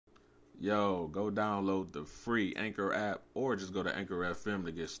Yo, go download the free Anchor app or just go to Anchor FM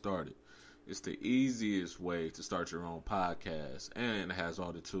to get started. It's the easiest way to start your own podcast, and it has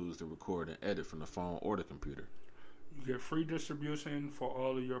all the tools to record and edit from the phone or the computer. You get free distribution for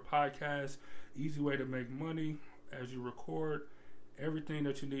all of your podcasts, easy way to make money as you record, everything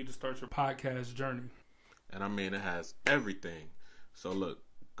that you need to start your podcast journey. And I mean, it has everything. So look,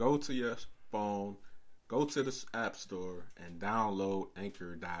 go to your phone, go to the App Store, and download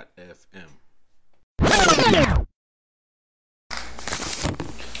Anchor.fm.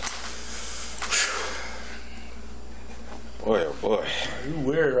 Boy, oh boy. You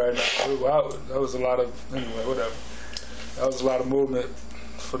weird right now. Wow, that was a lot of, anyway, whatever. That was a lot of movement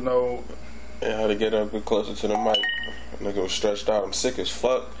for no... Yeah, I had to get up a bit closer to the mic. Nigga was stretched out. I'm sick as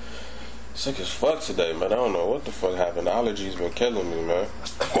fuck. Sick as fuck today, man. I don't know what the fuck happened. The allergies been killing me, man.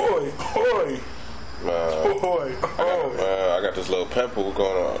 Oi. Man, I got this little pimple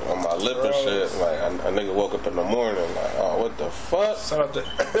going on my lip and shit. Like, a nigga woke up in the morning like, oh, what the fuck? Shout out to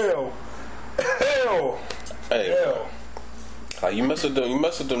hell. Hey, hell. Like, you mess with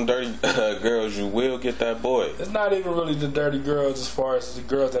them dirty girls, you will get that boy. It's not even really the dirty girls as far as the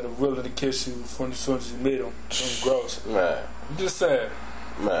girls that are willing to kiss you as soon as you meet them. Them gross. Man. I'm just saying.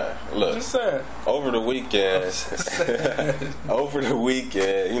 Man, look. Just saying. Over the weekend,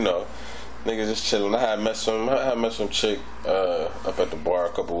 you know, niggas just chilling. I had met some chick up at the bar a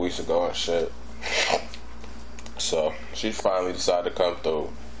couple weeks ago and shit. So she finally decided to come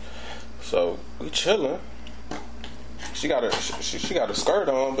through. So we chilling. She got her skirt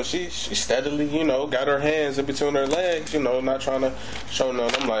on, but she steadily, you know, got her hands in between her legs, you know, not trying to show none.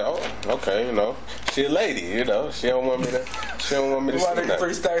 I'm like, oh, okay, you know, she a lady, you know, she don't want me to see that.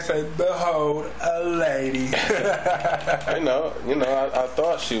 Three stacks say, behold, a lady. you know, I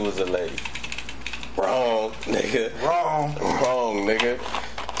thought she was a lady. Wrong, nigga. Wrong, nigga.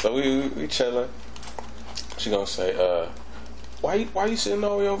 So we chilling. She gonna say, why you sitting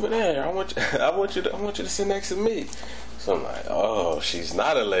all the way over there? I want you to sit next to me. So I'm like, oh, she's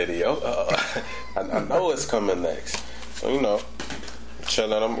not a lady. I know it's coming next. So, you know,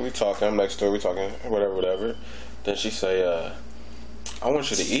 chilling. We talking. I'm next to her. We talking. Whatever. Then she say, I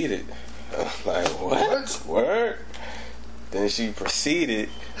want you to eat it. I'm like, what? Word? Then she proceeded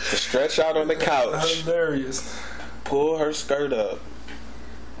to stretch out on the couch. Hilarious. Pull her skirt up.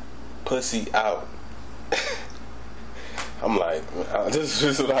 Pussy out. I'm like, this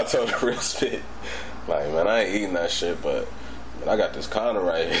is what I told her real spit. Like, man, I ain't eating that shit, but man, I got this condom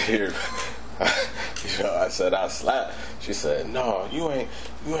right here. You know, I said I slap. She said, no, you ain't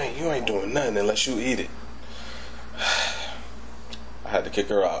doing nothing unless you eat it. I had to kick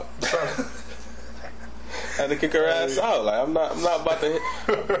her out. I had to kick her ass out. Like, I'm not about to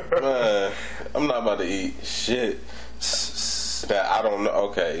man, I'm not about to eat shit that I don't know.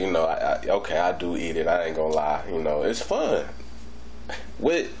 Okay, you know, I do eat it. I ain't gonna lie. You know, it's fun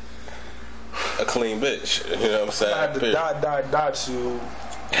with a clean bitch. You know what I'm saying? I had to dot you,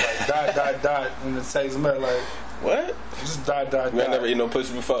 like dot, and it says like what? Just dot. You ain't never eat no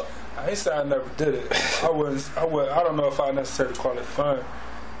pussy before? I ain't say I never did it. I don't know if I necessarily call it fun.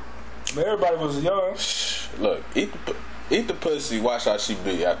 But everybody was young. Look, eat the pussy. Watch how she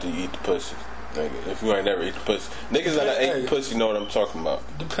be after you eat the pussy. Nigga, if you ain't never eat the pussy, niggas that ate the pussy know what I'm talking about.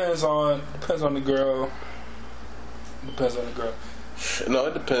 Depends on the girl. No,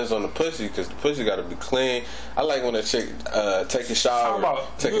 it depends on the pussy, because the pussy got to be clean. I like when a chick take a shower.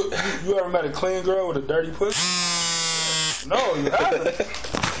 You ever met a clean girl with a dirty pussy? No, you haven't.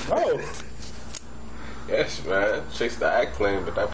 No. Yes, man. Chicks that act clean, but that